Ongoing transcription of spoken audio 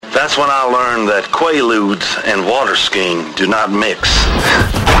That's when I learned that Quaaludes and water skiing do not mix.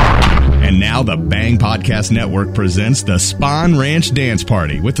 And now the Bang Podcast Network presents the Spawn Ranch Dance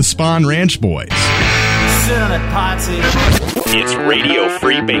Party with the Spawn Ranch Boys. It's Radio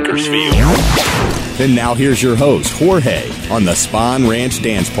Free Bakersfield. And now here's your host, Jorge, on the Spawn Ranch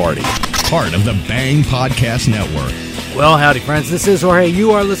Dance Party, part of the Bang Podcast Network. Well, howdy, friends. This is Jorge.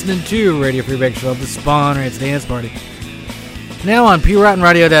 You are listening to Radio Free Bakersfield, the Spawn Ranch Dance Party. Now on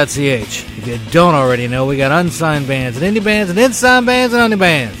PRottenRadio.ch. If you don't already know, we got unsigned bands and indie bands and unsigned bands and indie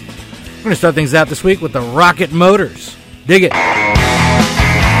bands. We're going to start things out this week with the Rocket Motors. Dig it.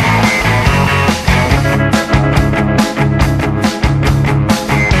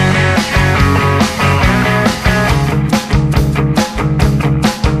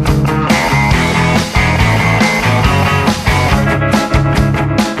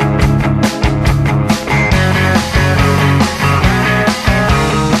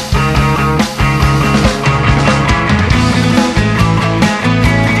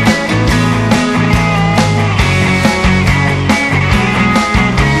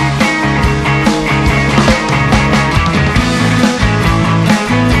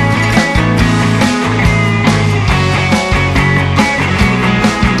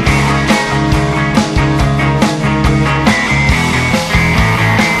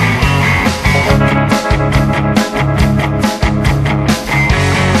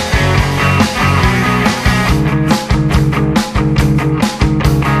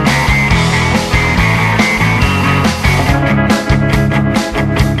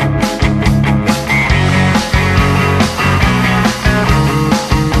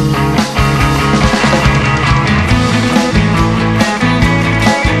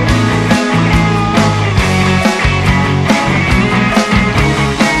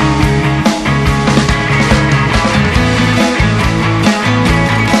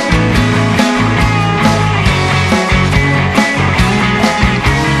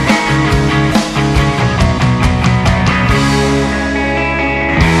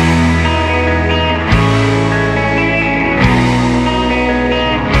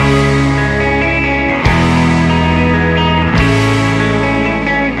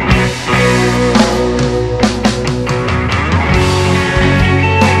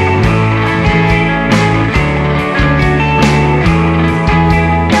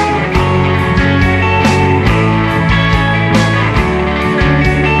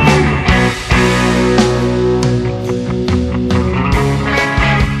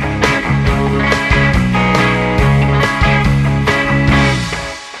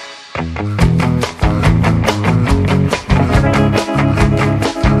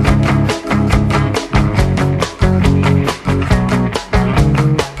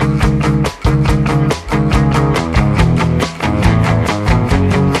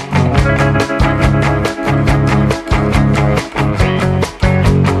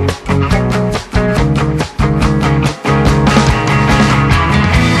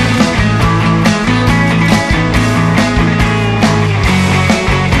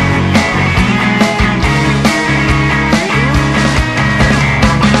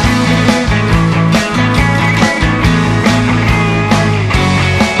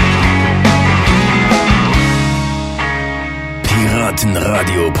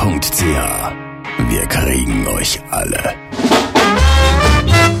 Wir kriegen euch alle.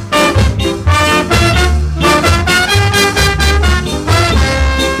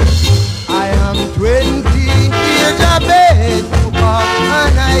 I am 20 years of age,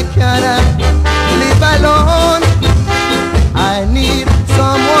 and I cannot live alone. I need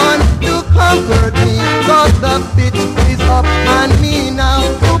someone to comfort me, 'cause the pitch is up on me now.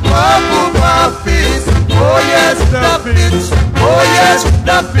 Fist. Oh yes, the pitch. Oh yes,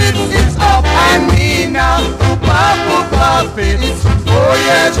 the pitch is up on me now. Fist. Oh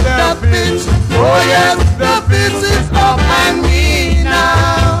yes, the pitch. Oh yes, the pitch is up on me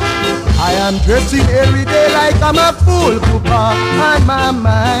now. I am dressing every day like I'm a fool, Poopa, and my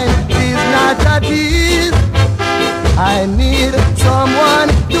mind is not at ease. I need someone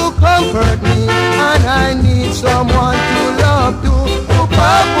to comfort me, and I need someone to love too.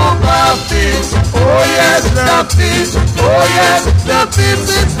 Fish. Oh yes, the fish. Oh yes, the fish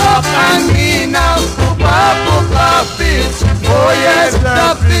is up on me now. Fish. Oh yes,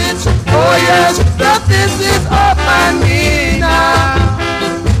 the fish. Oh yes, the fish is up on me now.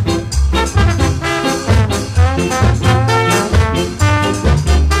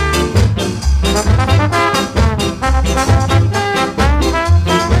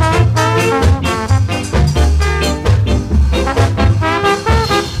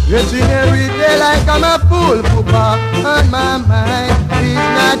 Dressing every day like I'm a fool, Poopa, and my mind is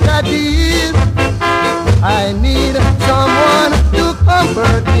not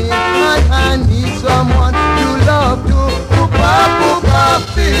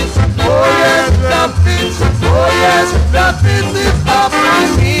it, oh yes, drop it up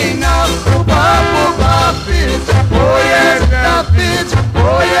on me now. Drop it, oh yes, drop it,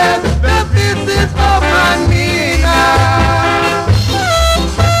 oh yes, drop it up on me now.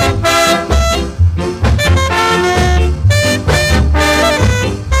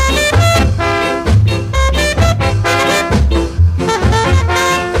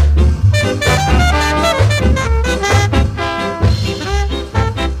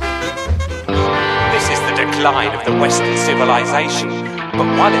 Decline of the Western civilization, but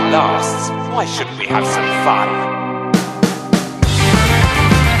while it lasts, why shouldn't we have some fun?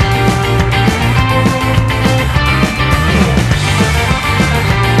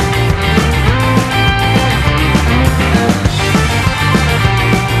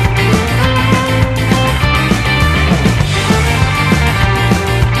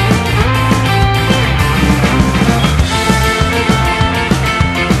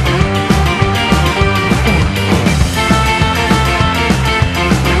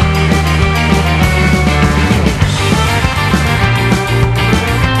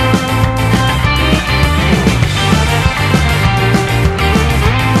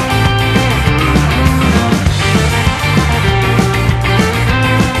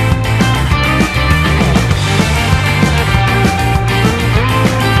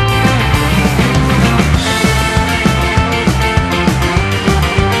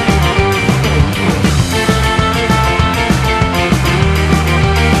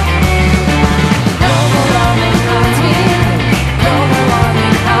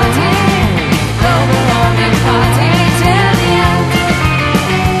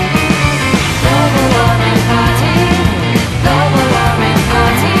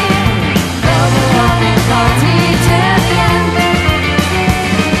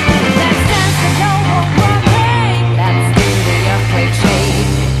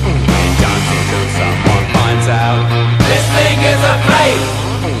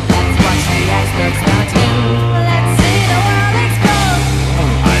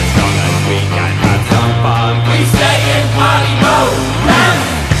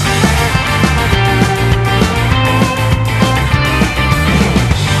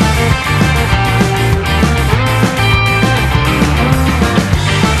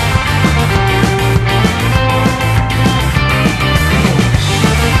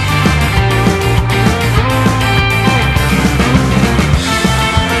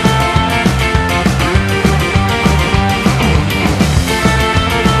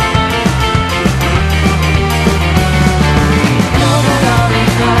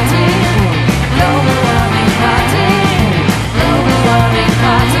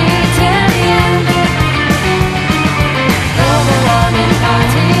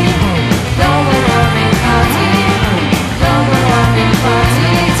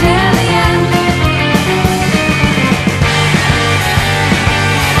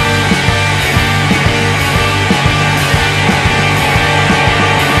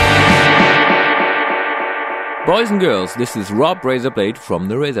 Boys and girls, this is Rob Razorblade from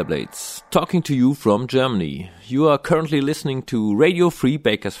the Razorblades, talking to you from Germany. You are currently listening to Radio Free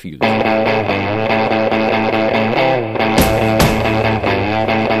Bakersfield.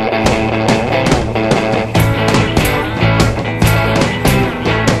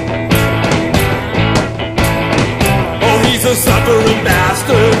 Oh, he's a suffering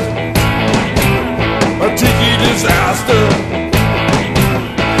bastard, a tiki disaster.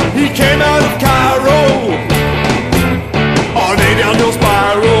 He came out of Cairo on a downhill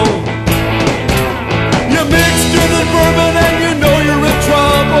spiral. You mixed gin and bourbon and you know you're in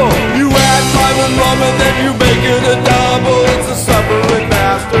trouble. You add lime and rum and then you make it a double. It's a suffering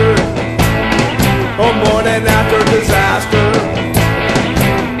bastard, a morning after disaster.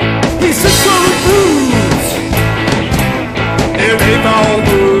 He sits on the booze in a foul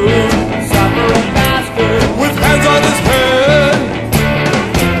mood, suffering bastard, with hands on his head.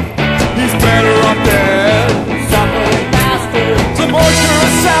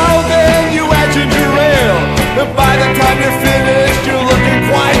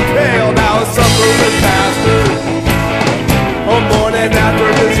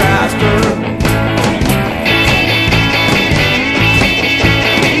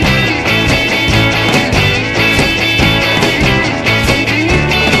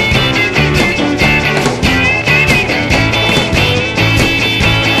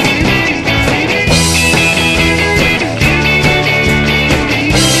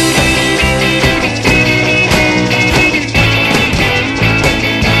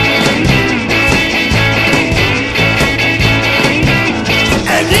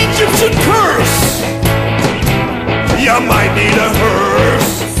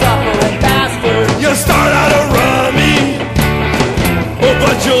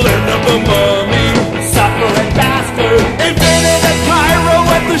 the mummy. Suffering bastard. Invented at Cairo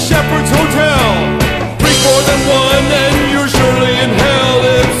at the Shepherd's Hotel. Drink more than one and you're surely in hell.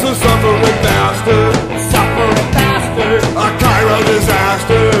 It's a suffering bastard. Suffering bastard. A Cairo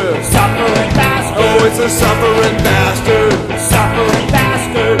disaster. Suffering bastard. Oh, it's a suffering bastard. Suffering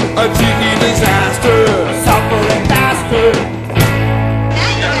bastard. A tiki disaster. Suffering bastard.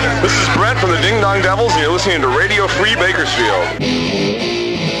 This is Brent from the Ding Dong Devils, and you're listening to Radio Free Bakersfield.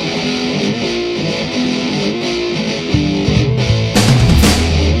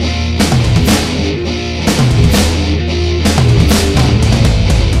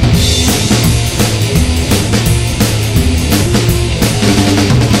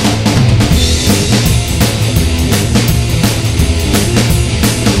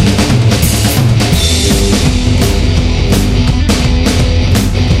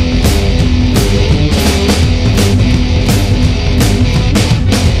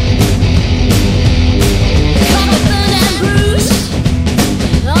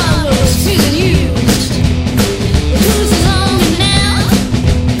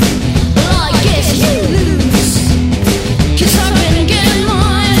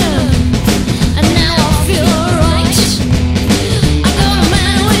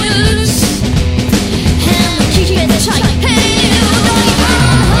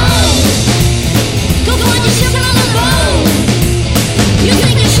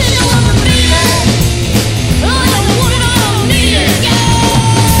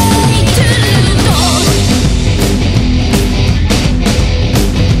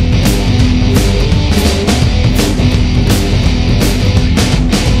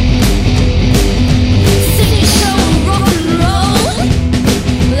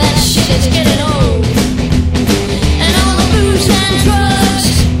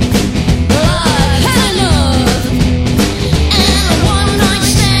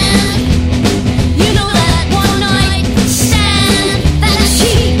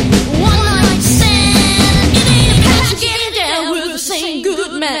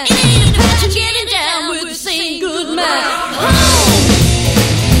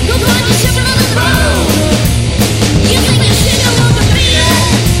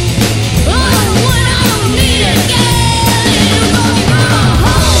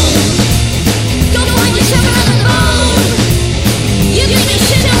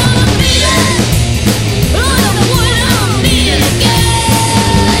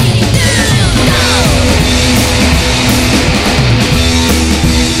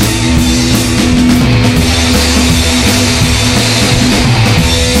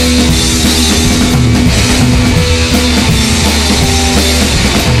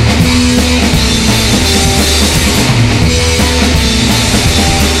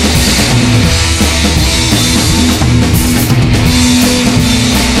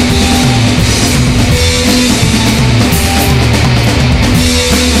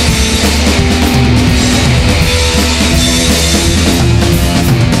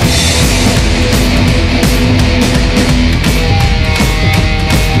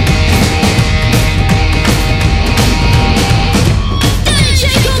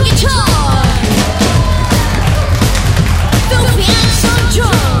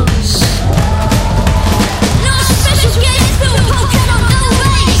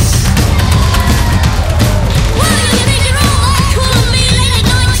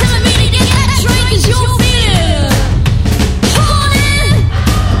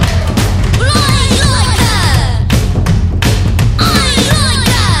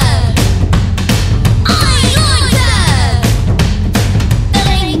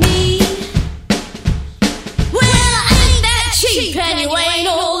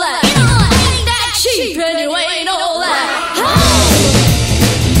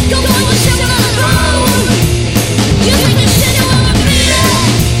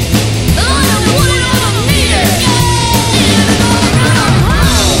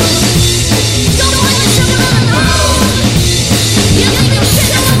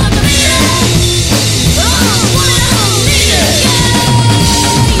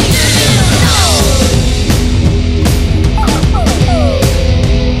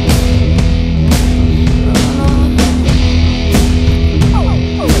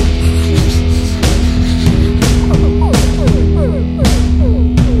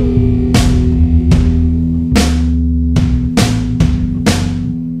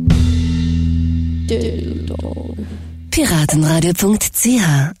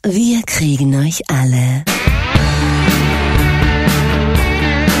 Piratenradio.ch. Wir kriegen euch alle.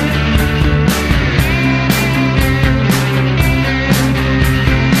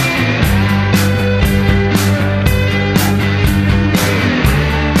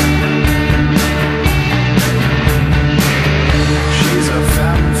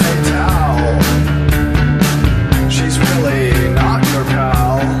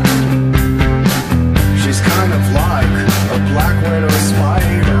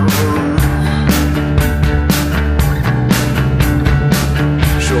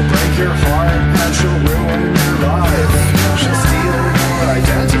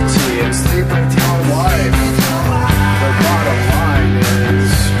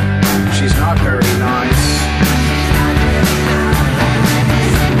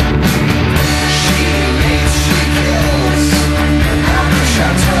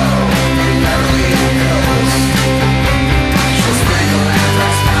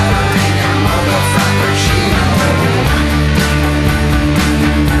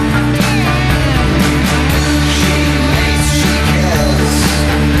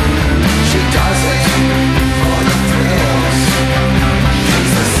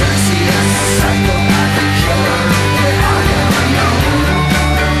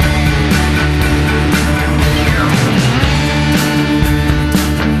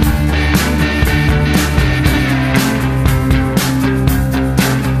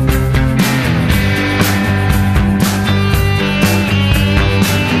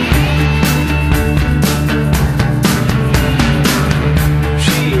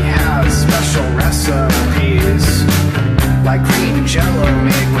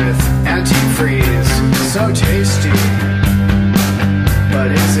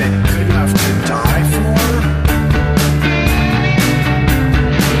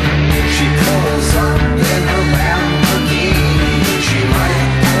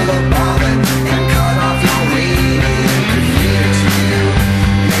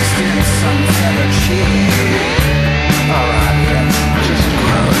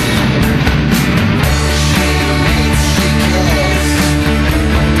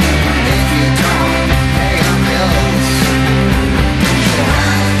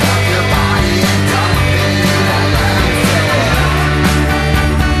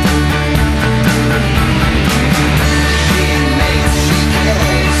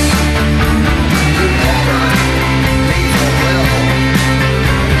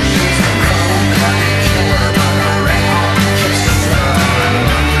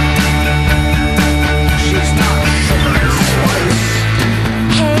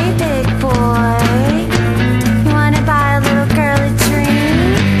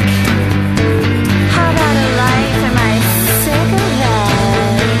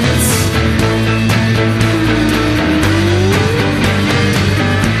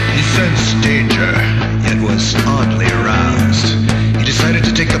 danger, yet was oddly aroused. He decided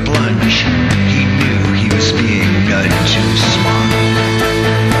to take the plunge. He knew he was being none too smart.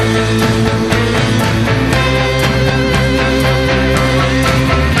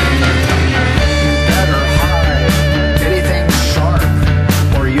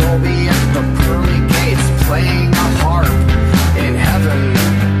 Playing a harp in heaven,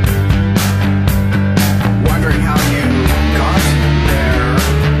 wondering how you got there.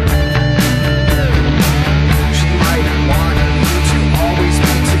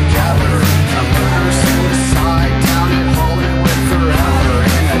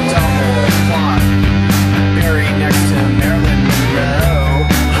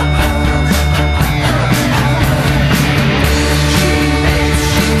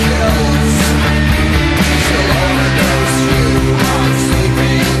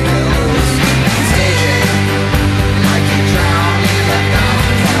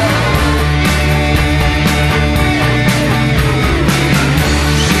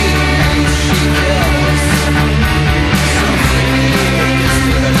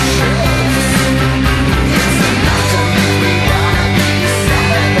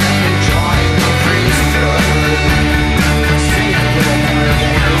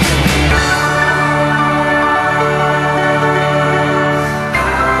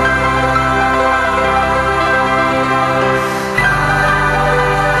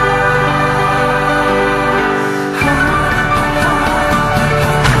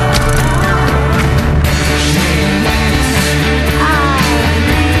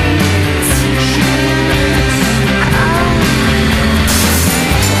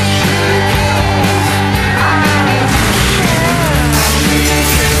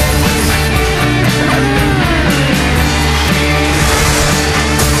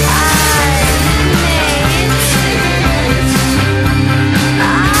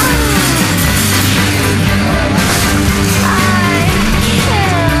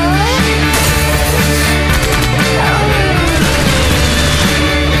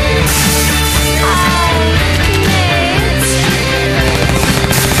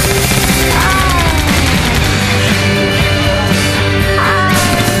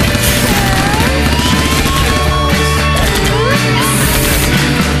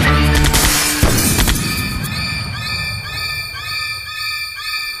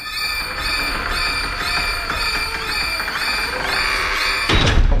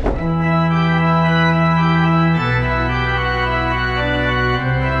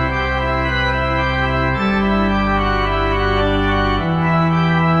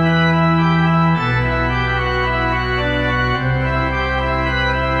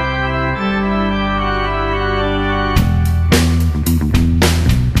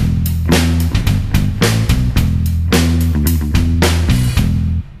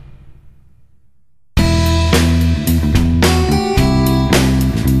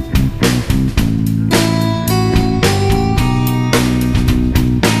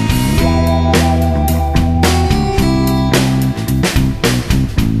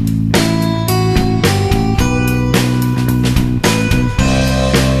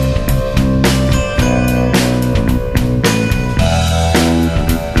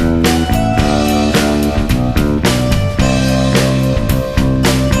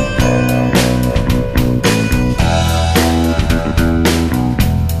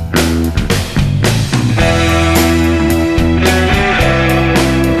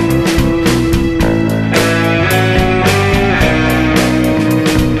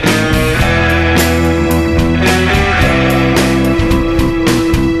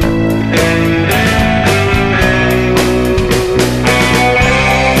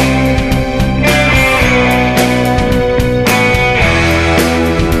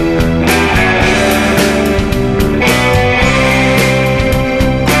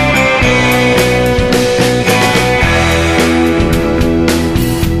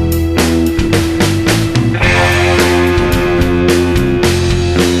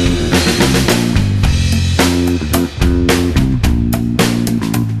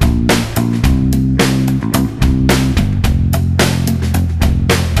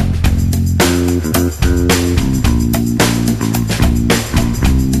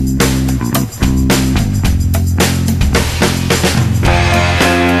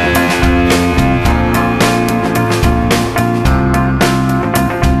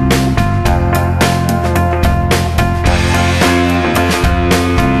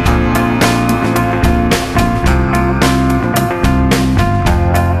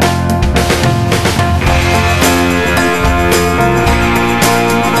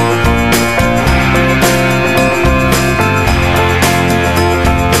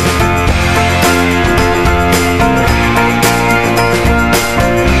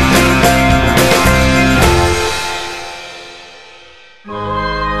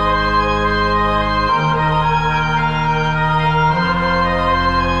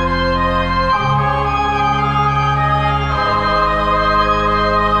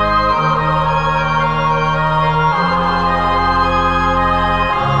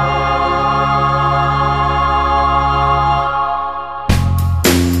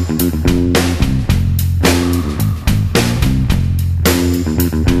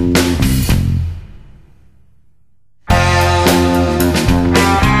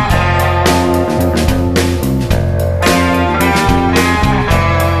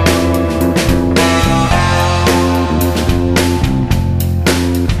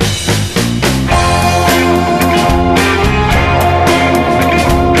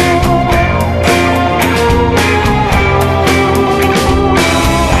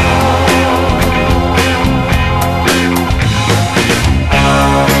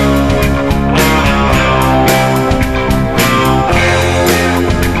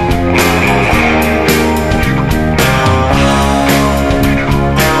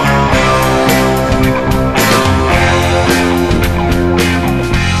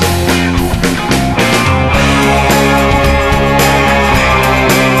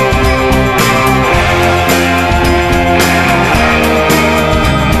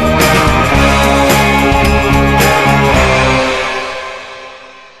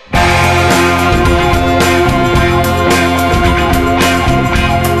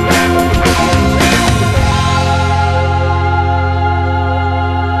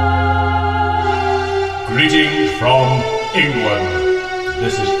 Greetings from England.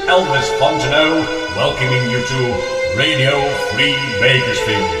 This is Elvis Fontenot welcoming you to Radio Free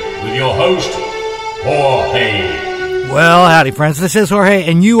Bakersfield with your host, Jorge. Well, howdy, friends. This is Jorge,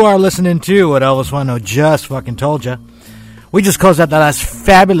 and you are listening to what Elvis Fontenot just fucking told you. We just closed out that last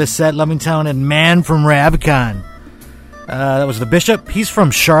fabulous set, Loving Talented Man from Ravcon. That was the Bishop. He's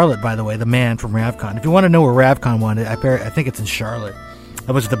from Charlotte, by the way, the man from Ravcon. If you want to know where Ravcon won, I think it's in Charlotte.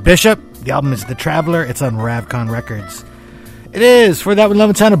 That was the Bishop. The album is The Traveler. It's on Ravcon Records. It is, for that one,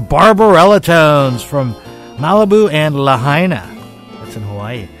 Loving Talented Barbarella Tones from Malibu and Lahaina. That's in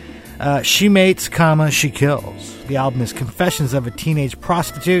Hawaii. She Mates, She Kills. The album is Confessions of a Teenage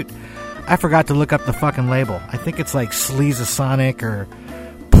Prostitute. I forgot to look up the fucking label. I think it's like Sleazosonic or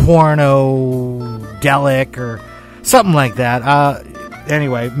Pornodelic or something like that.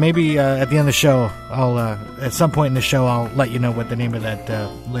 Anyway, maybe at the end of the show, I'll at some point in the show, I'll let you know what the name of that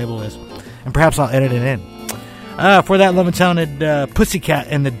label is. And perhaps I'll edit it in. For that, Loving Talented Pussycat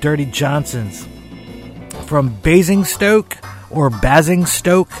and the Dirty Johnsons. From Basingstoke or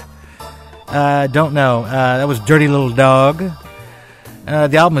Basingstoke. Don't know. That was Dirty Little Dog.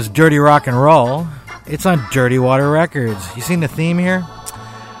 The album is Dirty Rock and Roll. It's on Dirty Water Records. You seen the theme here?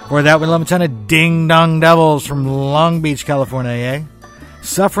 For that, Loving Talented Ding Dong Devils from Long Beach, California.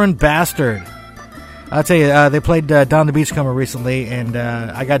 Suffering Bastard. I'll tell you, they played Down the Beachcomber recently, and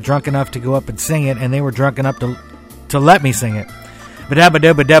I got drunk enough to go up and sing it, and they were drunk enough to let me sing it.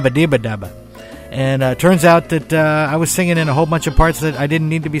 Ba-dabba-dabba-dabba-dibba-dabba. And turns out that I was singing in a whole bunch of parts that I didn't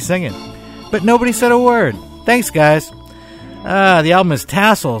need to be singing. But nobody said a word. Thanks, guys. The album is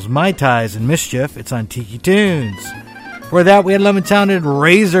Tassels, Mai Tais, and Mischief. It's on Tiki Tunes. For that, we had Loving Talented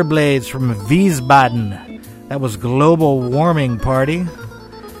Razor Blades from Wiesbaden. That was Global Warming Party.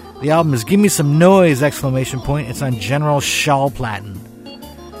 The album is Give Me Some Noise! It's on General Schallplatten.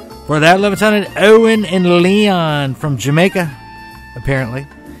 For that, Loving Talented Owen and Leon from Jamaica, apparently.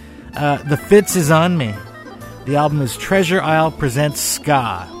 The Fitz is on me. The album is Treasure Isle Presents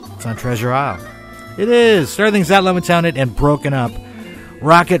Ska. It's on Treasure Isle. It is. Start things out, Loving Talented and Broken Up.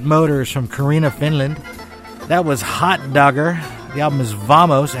 Rocket Motors from Carina, Finland. That was Hot Dogger. The album is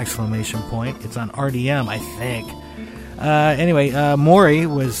Vamos! It's on RDM, I think. Anyway, Maury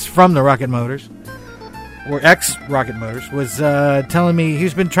was from the Rocket Motors, or ex-Rocket Motors, was telling me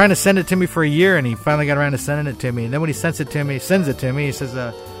he's been trying to send it to me for a year, and he finally got around to sending it to me. And then when he sends it to me, he says,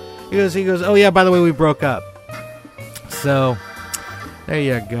 he goes, oh yeah, by the way, we broke up. So, there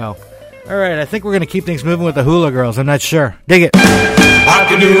you go. All right, I think we're going to keep things moving with the Hula Girls. I'm not sure. Dig it.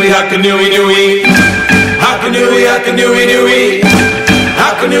 Hockanooey, hockanooey, nooey. Hockanooey, hockanooey, nooey.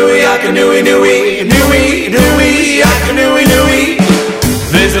 Hockanooey, hockanooey, nooey. Nooey, nooey, hockanooey, nooey.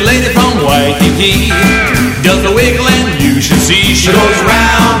 There's a lady from Waikiki, does the wiggle and you should see. She goes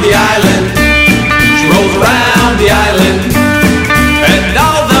around the island, she rolls around the island, and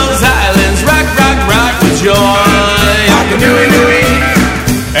all those islands rock, rock, rock with joy. Hockanooey, nooey.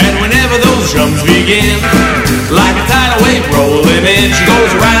 And whenever those drums begin, like a tidal wave rolling in, she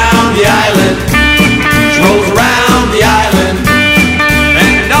goes around the island, she rolls around the island,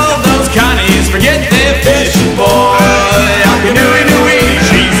 and all those Connies forget their fishing boy. Hockanooey, nooey,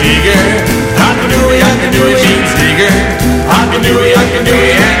 she's eager. Hockanooey, hockanooey, she's eager. Hockanooey,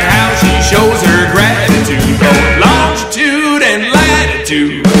 hockanooey, and how she shows her gratitude, both longitude and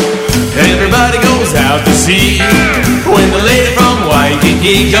latitude. Everybody goes out to sea when the lady from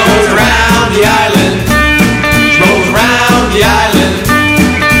Waikiki goes around the island. She rolls around the island,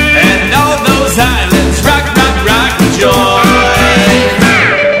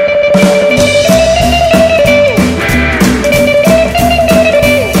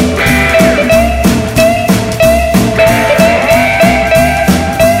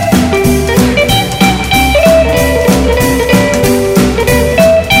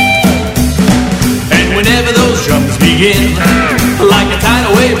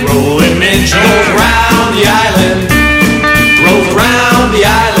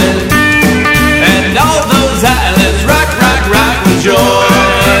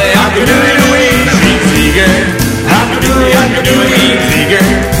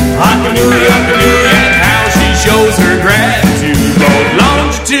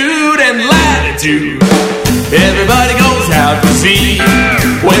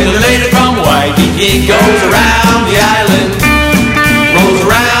 He goes around the island, rolls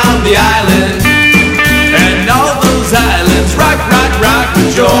around the island, and all those islands rock, rock, rock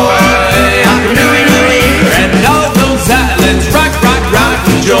with joy. And all those islands rock, rock, rock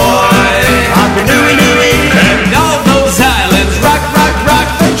with joy. And all those islands rock, rock, rock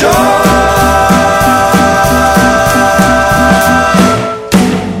with joy.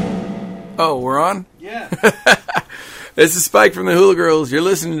 Oh, we're on? Yeah. This is Spike from the Hula Girls. You're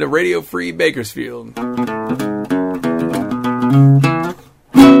listening to Radio Free Bakersfield.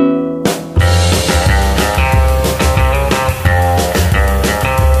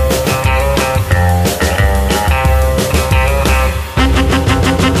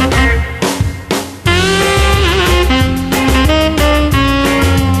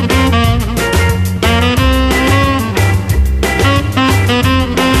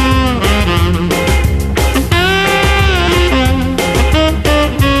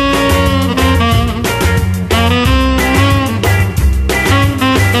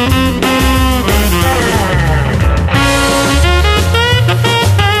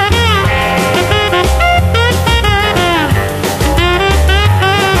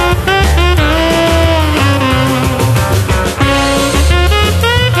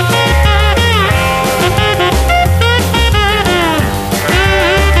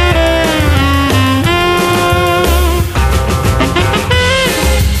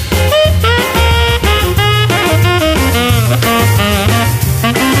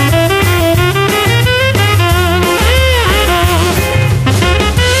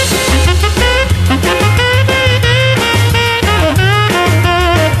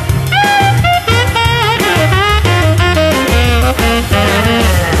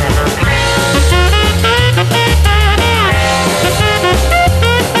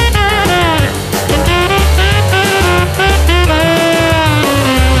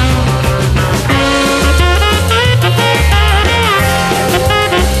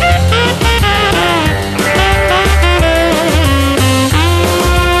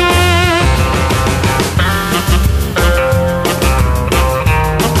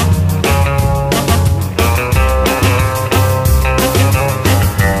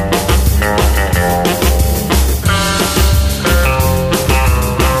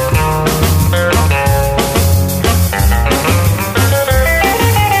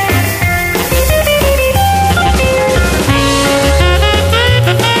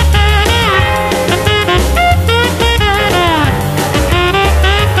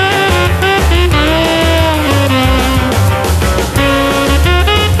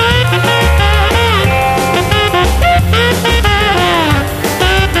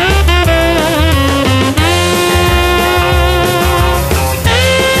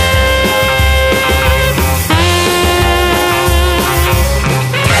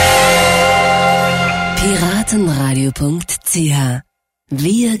 piratenradio.ch.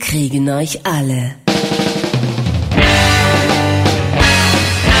 Wir kriegen euch alle.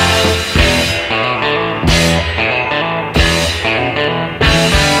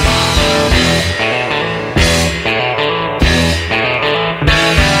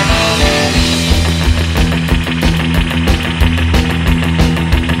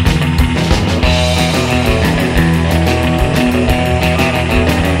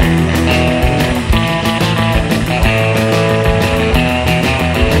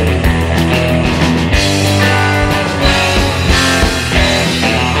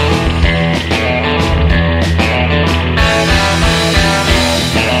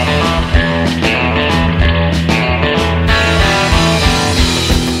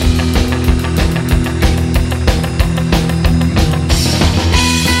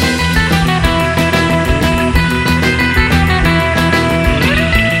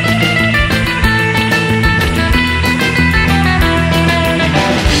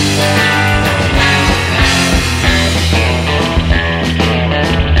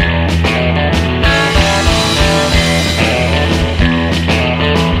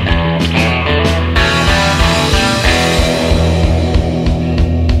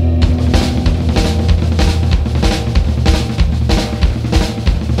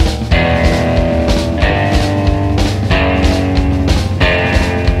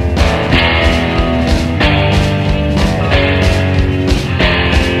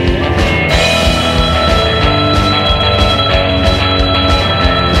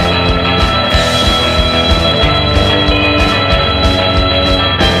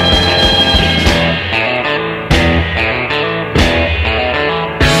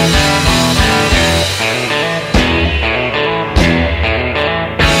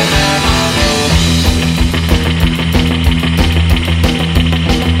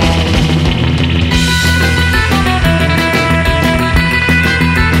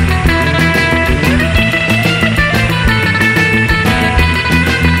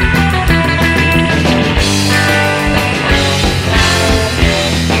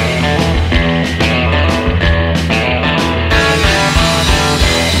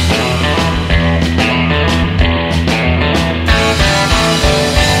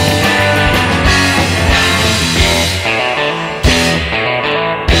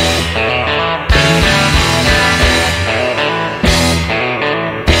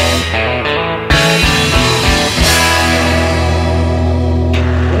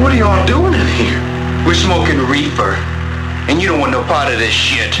 What are y'all doing in here? We're smoking reefer, and you don't want no part of this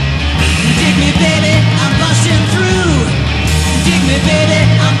shit. Dig me, baby, I'm busting through. Dig me, baby,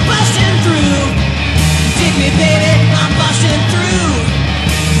 I'm busting through. Dig me, baby, I'm busting through.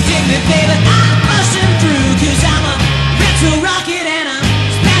 Dig me, baby, I'm busting through. 'Cause I'm a retro rocket and I'm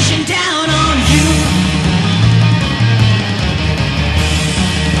smashing down on you.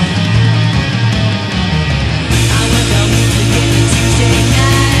 I went down to get me Tuesday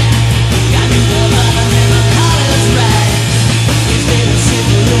night. Got me warm up and then my collar's right. It's little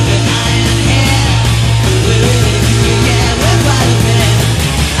simple looking iron hair. We're really cool, yeah, we're quite a pair.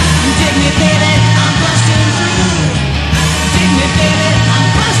 Dig me, baby, I'm busting through. Dig me, baby, I'm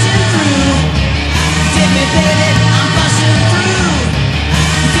busting through. Dig me, baby, I'm busting through.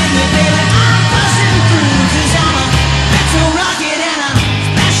 Dig me, baby, I'm busting through. 'Cause I'm a retro rocket and I'm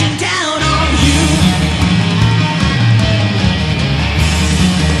smashing down on you.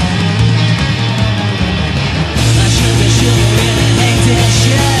 My sugar in a hangtail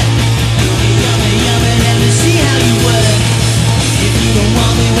shirt. Yummy, yummy, let me see how you work. If you don't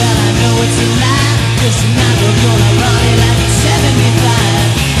want me, well, I know it's a lie. 'Cause tonight we're gonna run it like it's 75.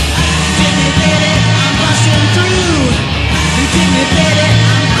 Dig me, baby, I'm busting through. Dig me, baby,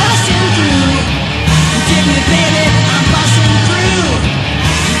 I'm busting through. Dig me, baby, I'm busting through.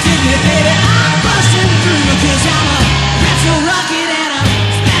 Dig me, baby, I'm busting through. 'Cause I'm a retro rocket and I'm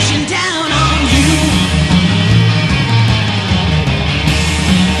smashing down on you.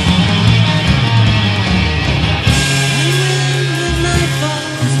 When the night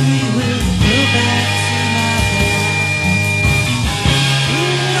falls, we will go back to my place.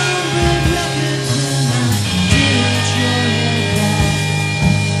 Long red records and I tilt your head back.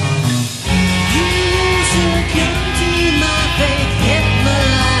 You security, my faith hit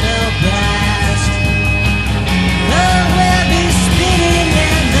mulatto blast. The web is spinning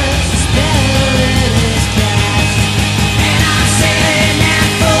and the spell it is cast. And I'm sailing that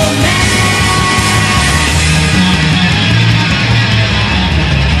full mast.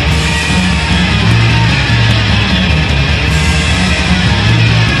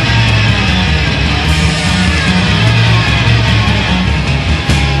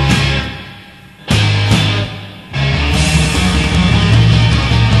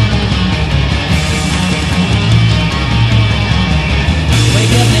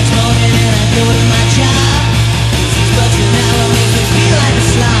 Wake up next morning and I go to my job. 6 bucks an hour makes me feel like a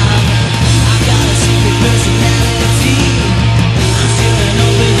slob. I've got a secret personality. I'm stealing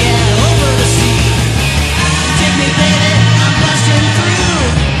over, yeah, over the sea. Dig me, baby, I'm busting through.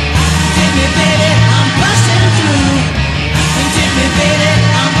 Dig me, baby, I'm busting through. Dig me, baby,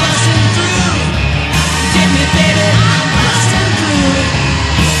 I'm busting through. Dig me, baby, I'm busting through.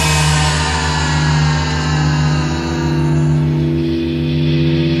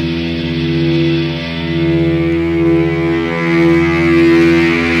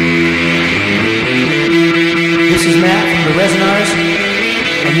 This is Matt from the Resonars,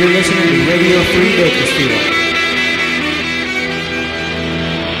 and you're listening to Radio Free Bakersfield.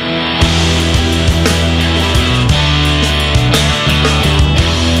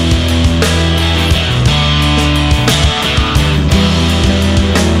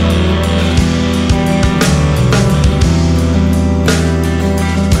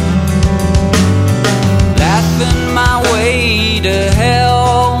 Laughing my way to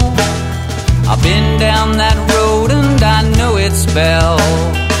hell. I've been down that road and I know its spell.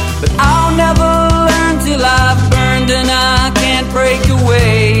 But I'll never learn till I've burned and I can't break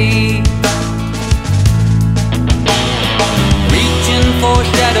away. Reaching for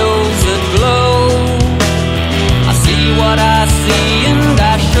shadows that glow. I see what I see and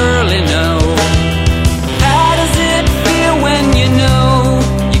I surely know. How does it feel when you know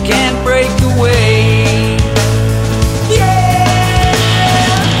you can't break away?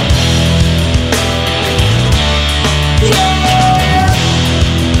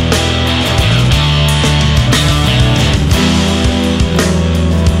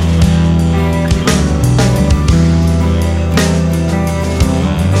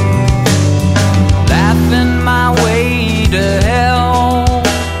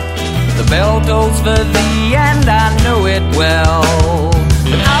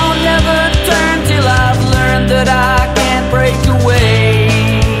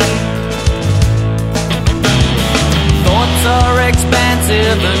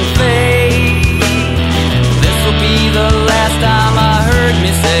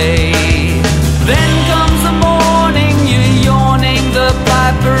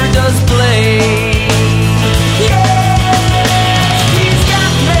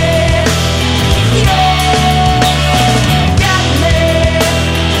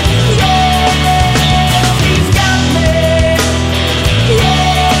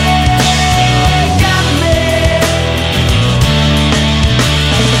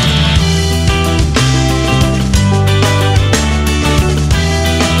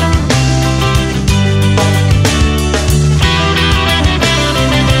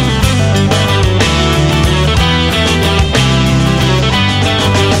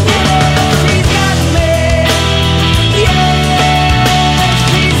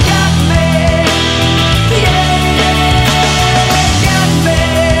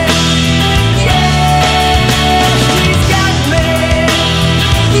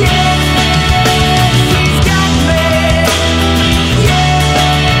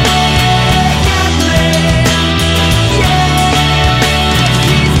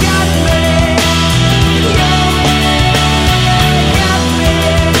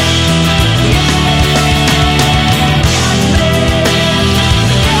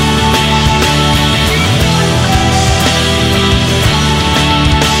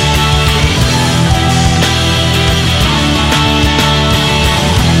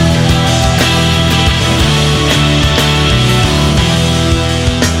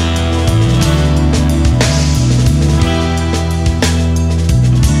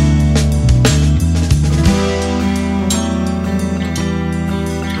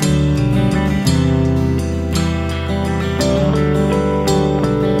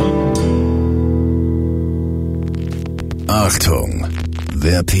 Achtung!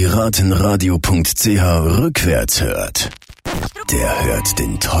 Wer piratenradio.ch rückwärts hört, der hört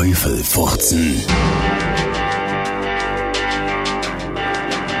den Teufel furzen.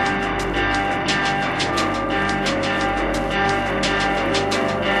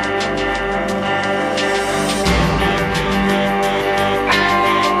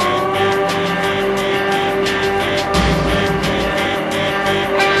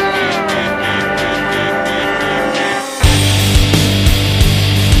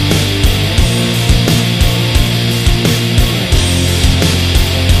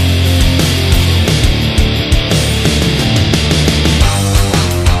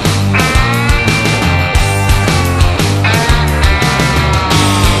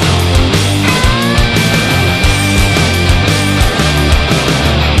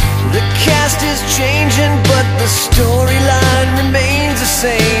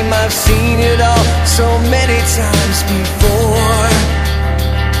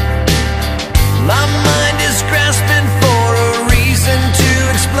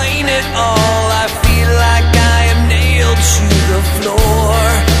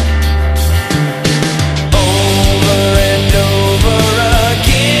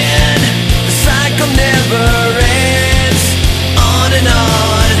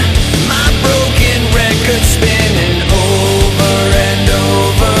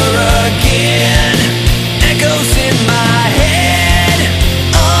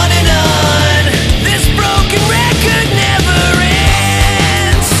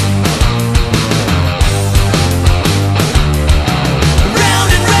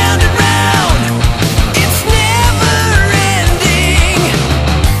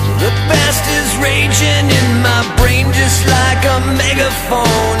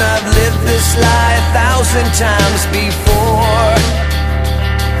 Times before.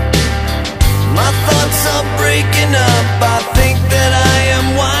 My thoughts are breaking up. I think that I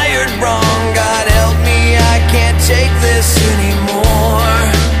am wired wrong. God help me, I can't take this anymore.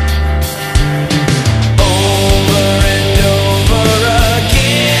 Over and over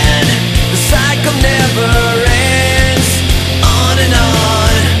again, the cycle never ends. On and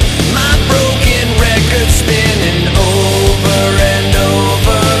on, my broken record spinning over and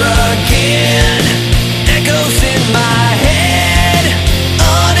over again. Echoes in my head,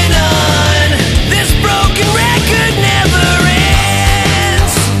 on and on. This broken record never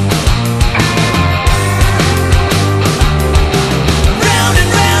ends. Round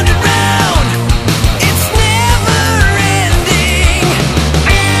and round and round, it's never ending.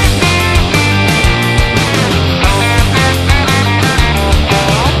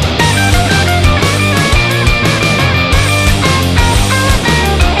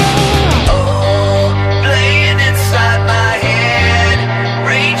 Oh, playing inside my head,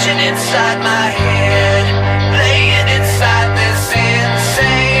 raging inside my head, playing inside this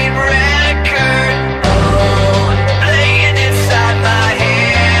insane record. Oh, playing inside my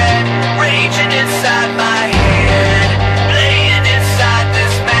head, raging inside my head, playing inside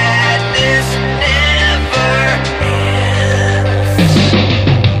this madness never ends.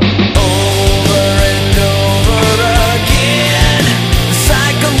 Over and over again, the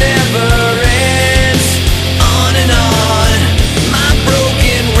cycle never ends. On and on, my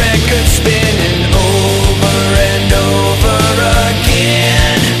broken record spinning over and over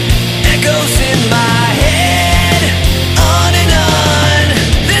again. Echoes in my head, on and on.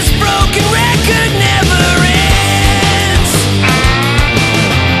 This broken record never ends.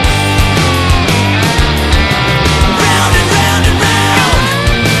 Round and round and round,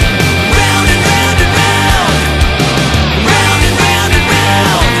 round and round and round, round and round and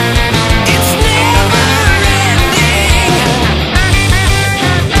round. It's never ending.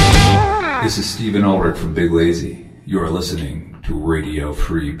 This is Stephen Ulrich from Big Lazy. You are listening to Radio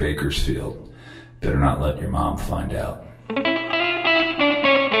Free Bakersfield. Better not let your mom find out.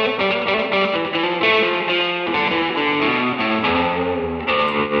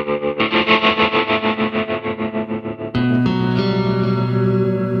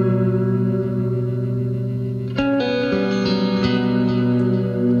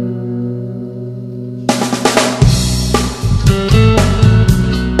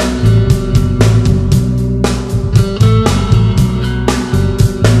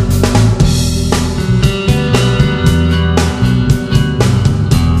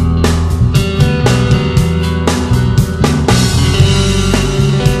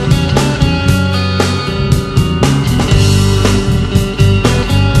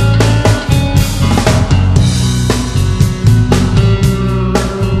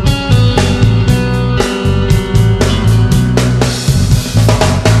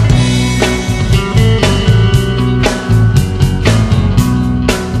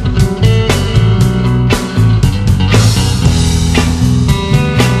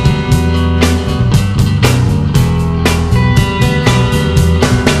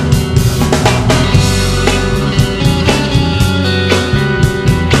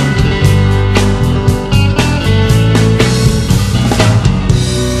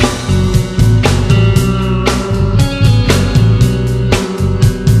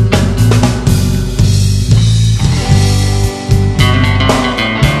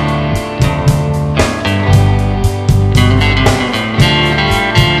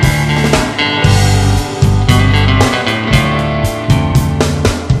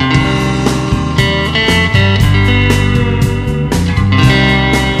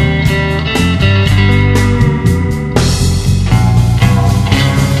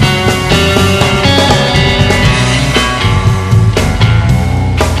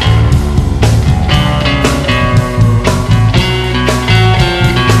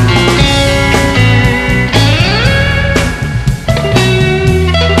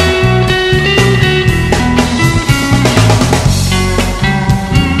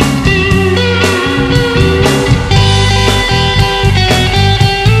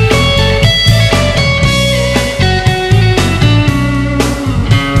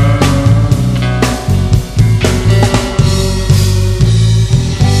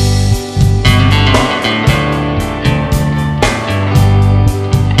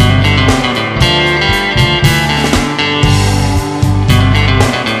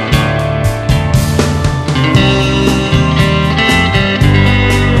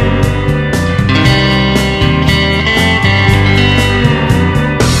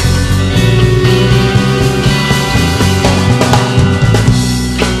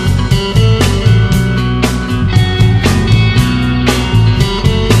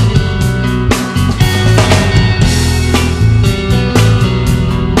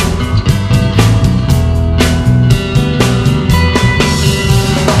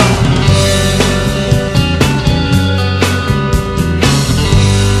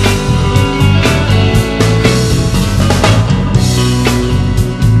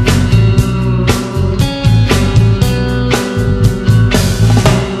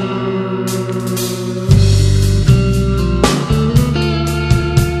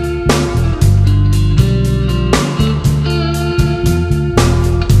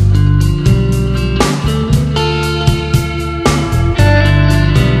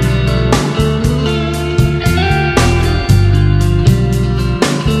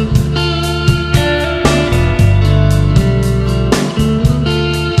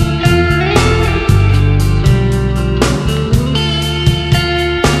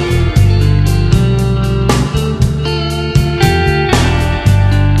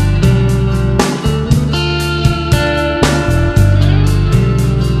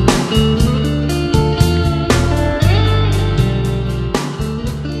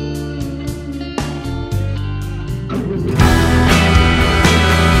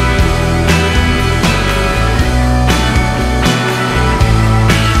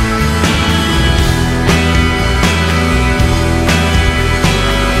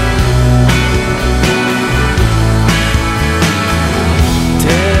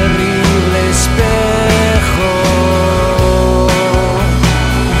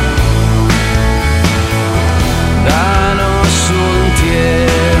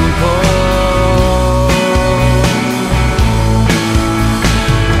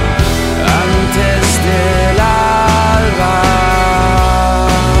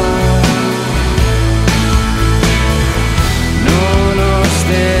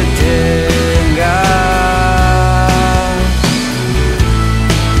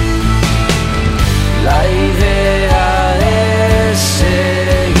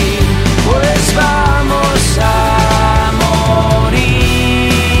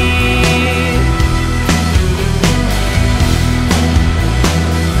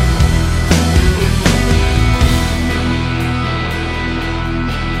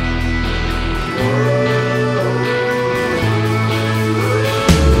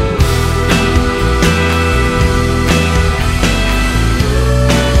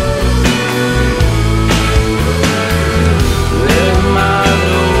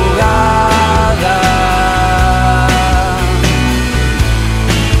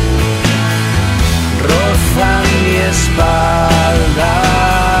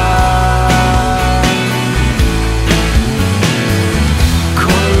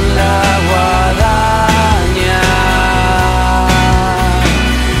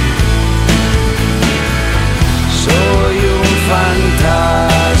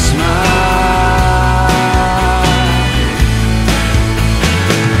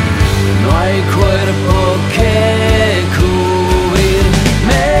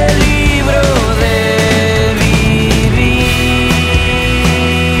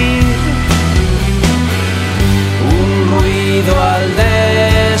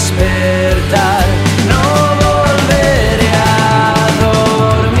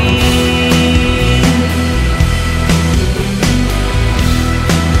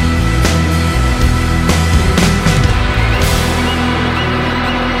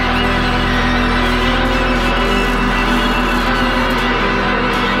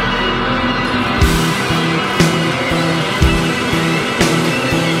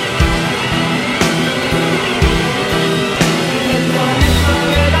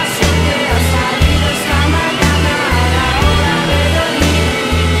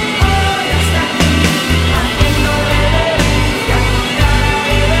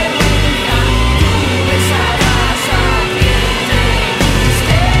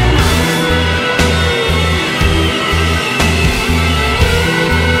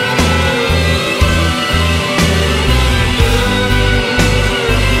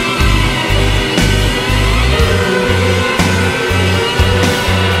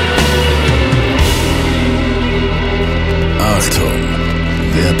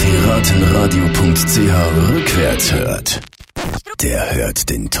 hört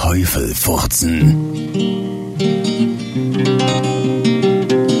den Teufel furzen.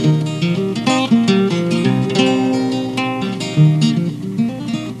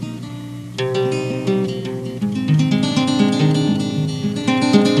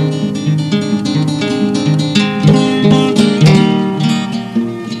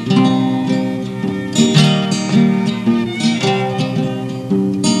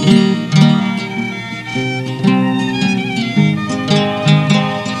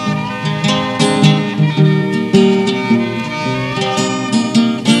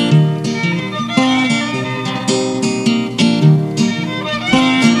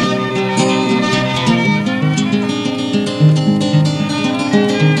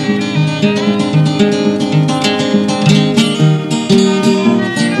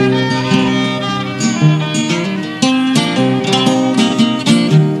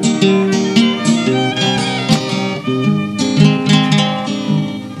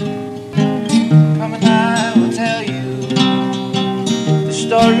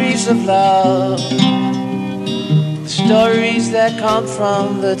 Of love, the stories that come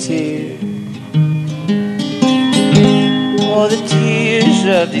from the tears, or the tears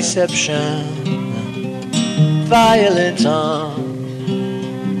of deception, violent tongue,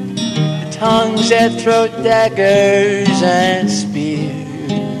 the tongues that throw daggers and spears.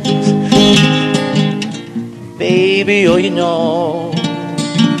 Baby, oh, you know,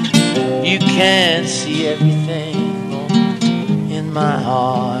 you can't see everything in my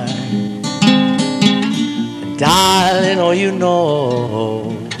heart. Darling, oh, you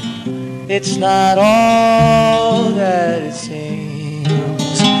know, it's not all that it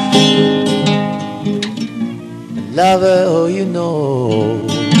seems. Lover, oh, you know,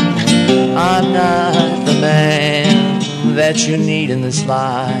 I'm not the man that you need in this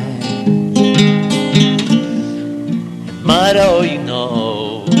life. But, oh, you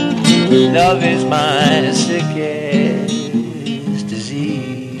know, love is my sickest disease.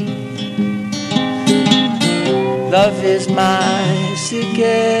 Love is my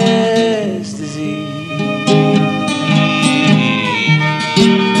sickest disease.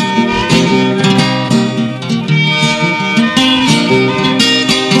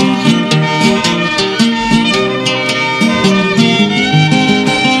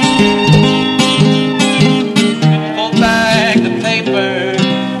 Pull back the paper,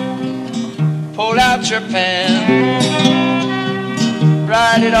 pull out your pen,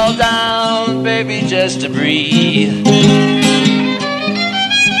 write it all down, baby, just to breathe.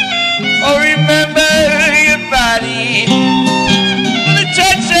 Oh, remember your body, the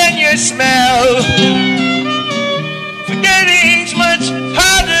touch and your smell. Forgetting's much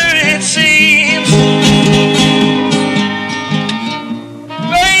harder, it seems.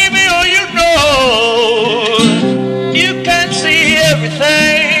 Baby, oh, you know, you can see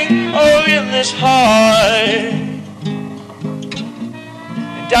everything, oh, in this heart.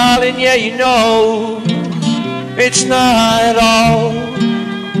 Darling, yeah, you know, it's not all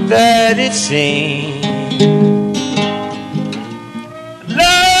that it seems.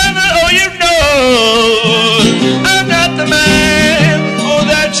 Lover, oh, you know, I'm not the man, oh,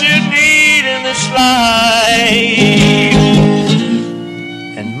 that you need in this life.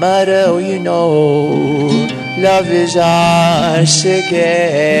 And mother, oh, you know, love is our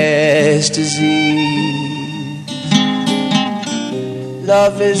sickest disease.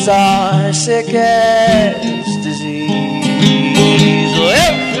 Love is our sickest disease. Oh,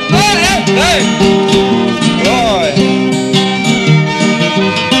 everybody, hey, Lord.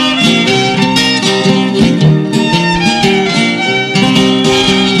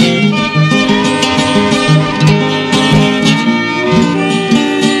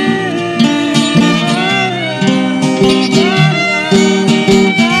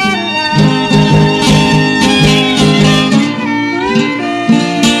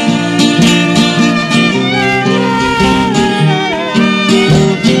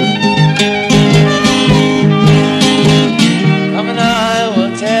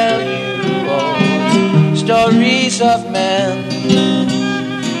 Of men,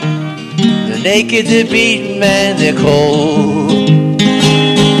 they're naked, they're beaten, man, they're cold.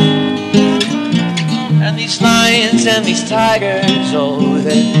 And these lions and these tigers, oh,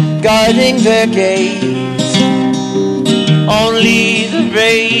 they're guarding their gates. Only the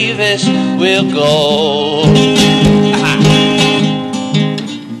bravest will go.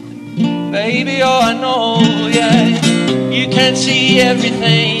 Baby, oh, I know, yeah, you can see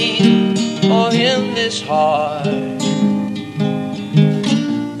everything, oh, in this heart.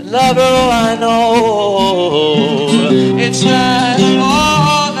 Lover, oh, I know, it's not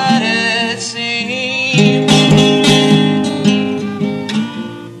all that it seems.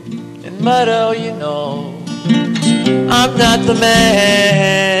 But oh, you know, I'm not the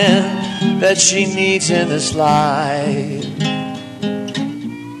man that she needs in this life.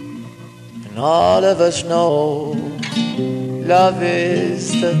 And all of us know love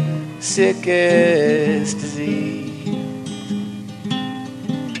is the sickest disease.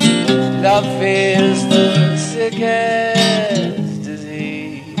 Love is the sickest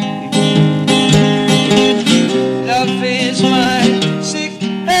disease. Love is my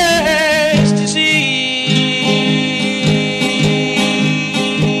sickest disease.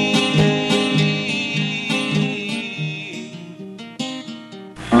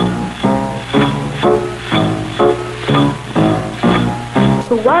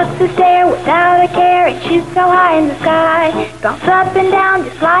 Who walks the stair without a care and shoots so high in the sky, bounce up and down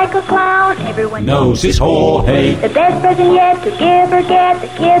just like a clown. Everyone knows his Jorge. The best present yet to give or get, the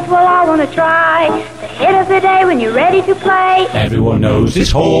kids will all want to try. The hit of the day when you're ready to play. Everyone knows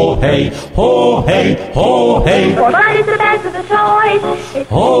his Jorge, Jorge, Jorge. For fun is the best of the toys. It's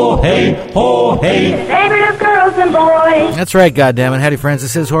Jorge, Jorge. the favorite of girls and boys. That's right, goddammit. Howdy, friends.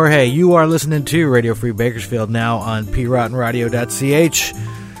 This is Jorge. You are listening to Radio Free Bakersfield, now on prottenradio.ch.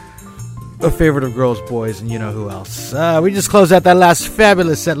 A favorite of girls, boys, and you know who else. We just closed out that last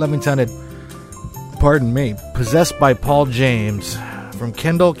fabulous set, let me tell it, pardon me, Possessed by Paul James from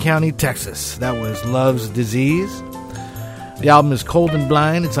Kendall County, Texas. That was Love's Disease. The album is Cold and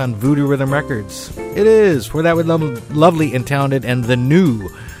Blind. It's on Voodoo Rhythm Records. It is for that with lovely and talented and the new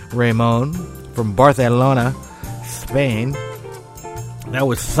Ramon from Barcelona, Spain. That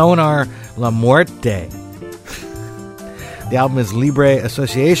was Sonar La Muerte. The album is Libre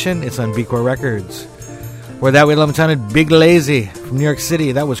Association. It's on B-Core Records. For that with talented Big Lazy from New York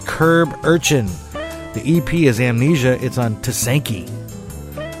City. That was Curb Urchin. The EP is Amnesia. It's on Tasenki.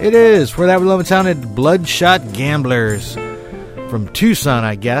 It is for that with talented Bloodshot Gamblers from Tucson,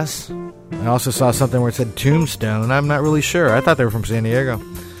 I guess. I also saw something where it said Tombstone. I'm not really sure. I thought they were from San Diego.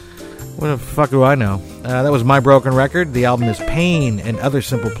 What the fuck do I know? That was My Broken Record. The album is Pain and Other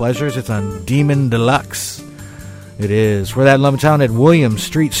Simple Pleasures. It's on Demon Deluxe. It is for that talented William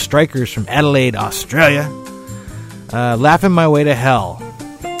Street Strikers from Adelaide, Australia. Laughing My Way to Hell.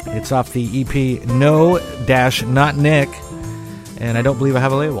 It's off the EP No-Not Nick. And I don't believe I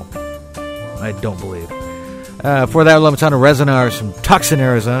have a label. I don't believe. For that talented Resonars from Tucson,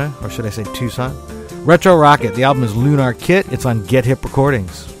 Arizona. Or should I say Tucson. Retro Rocket. The album is Lunar Kit. It's on Get Hip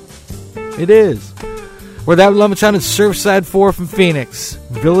Recordings. It is. For that talented Surfside 4 from Phoenix.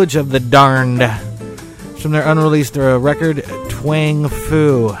 Village of the Darned. From their unreleased record, Twang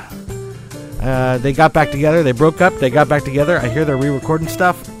Fu. They got back together. They broke up. They got back together. I hear they're re-recording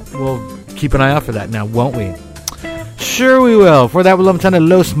stuff. We'll keep an eye out for that now, won't we? Sure we will. For that, we'll love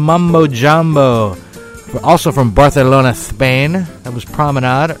Los Mambo Jumbo. Also from Barcelona, Spain. That was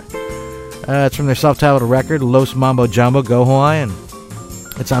Promenade. It's from their self-titled record, Los Mambo Jumbo, Go Hawaiian.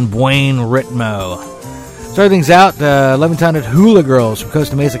 It's on Buen Ritmo. Start things out, love Hula Girls from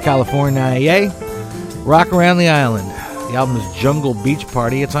Costa Mesa, California. Yay. Rock Around the Island. The album is Jungle Beach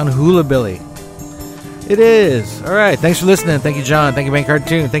Party. It's on Hula Billy. It is. All right. Thanks for listening. Thank you, John. Thank you, Bank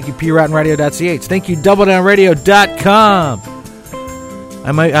Cartoon. Thank you, prottenradio.ch. Thank you, doubledownradio.com.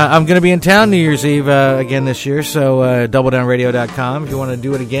 I'm going to be in town New Year's Eve again this year, so doubledownradio.com. If you want to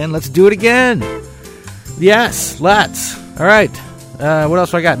do it again, let's do it again. Yes, let's. All right. What else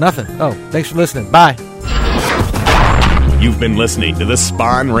do I got? Nothing. Oh, thanks for listening. Bye. You've been listening to the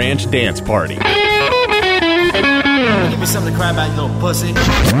Spawn Ranch Dance Party. Give me something to cry about, you little pussy.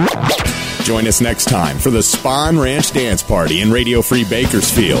 Join us next time for the Spawn Ranch Dance Party in Radio Free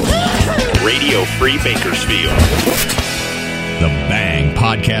Bakersfield. Radio Free Bakersfield. The Bang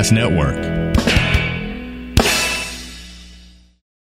Podcast Network.